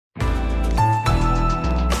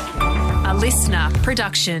listener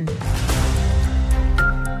production.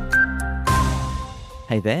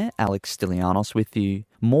 Hey there, Alex Stylianos with you.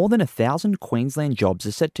 More than 1,000 Queensland jobs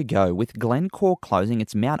are set to go, with Glencore closing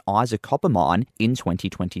its Mount Isa copper mine in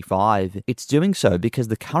 2025. It's doing so because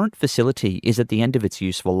the current facility is at the end of its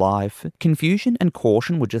useful life. Confusion and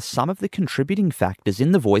caution were just some of the contributing factors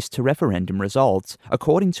in the voice to referendum results,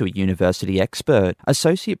 according to a university expert.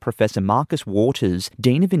 Associate Professor Marcus Waters,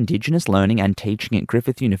 Dean of Indigenous Learning and Teaching at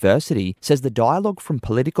Griffith University, says the dialogue from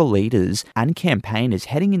political leaders and campaigners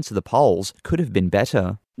heading into the polls could have been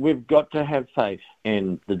better. We've got to have faith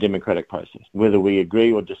in the democratic process, whether we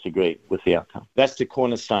agree or disagree with the outcome. That's the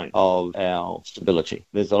cornerstone of our stability.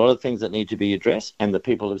 There's a lot of things that need to be addressed, and the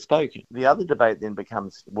people have spoken. The other debate then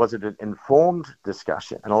becomes, was it an informed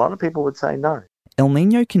discussion? And a lot of people would say no. El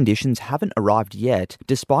Niño conditions haven't arrived yet,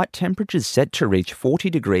 despite temperatures set to reach 40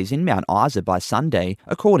 degrees in Mount Isa by Sunday,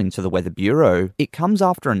 according to the Weather Bureau. It comes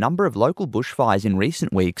after a number of local bushfires in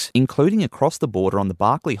recent weeks, including across the border on the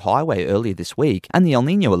Barkly Highway earlier this week, and the El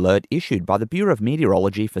Niño alert issued by the Bureau of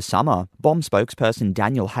Meteorology for summer. BOM spokesperson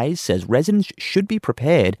Daniel Hayes says residents should be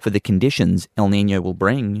prepared for the conditions El Niño will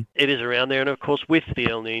bring. It is around there, and of course with the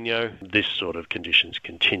El Niño, this sort of conditions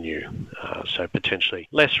continue. So potentially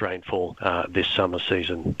less rainfall this summer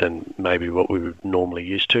season than maybe what we were normally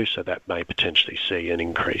used to, so that may potentially see an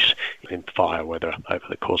increase in fire weather over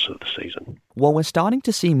the course of the season. While we're starting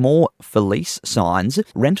to see more Felice signs,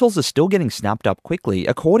 rentals are still getting snapped up quickly,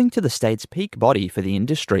 according to the state's peak body for the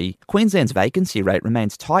industry. Queensland's vacancy rate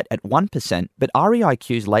remains tight at 1%, but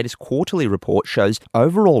REIQ's latest quarterly report shows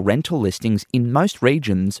overall rental listings in most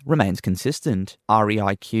regions remains consistent.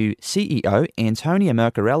 REIQ CEO Antonia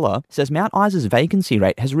Mercarella says Mount Isa's vacancy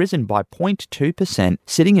rate has risen by 0.2%,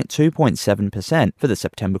 sitting at 2.7% for the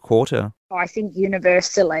September quarter. I think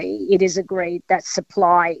universally it is agreed that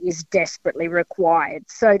supply is desperately required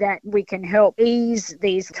so that we can help ease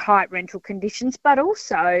these tight rental conditions, but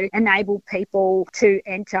also enable people to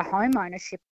enter home ownership.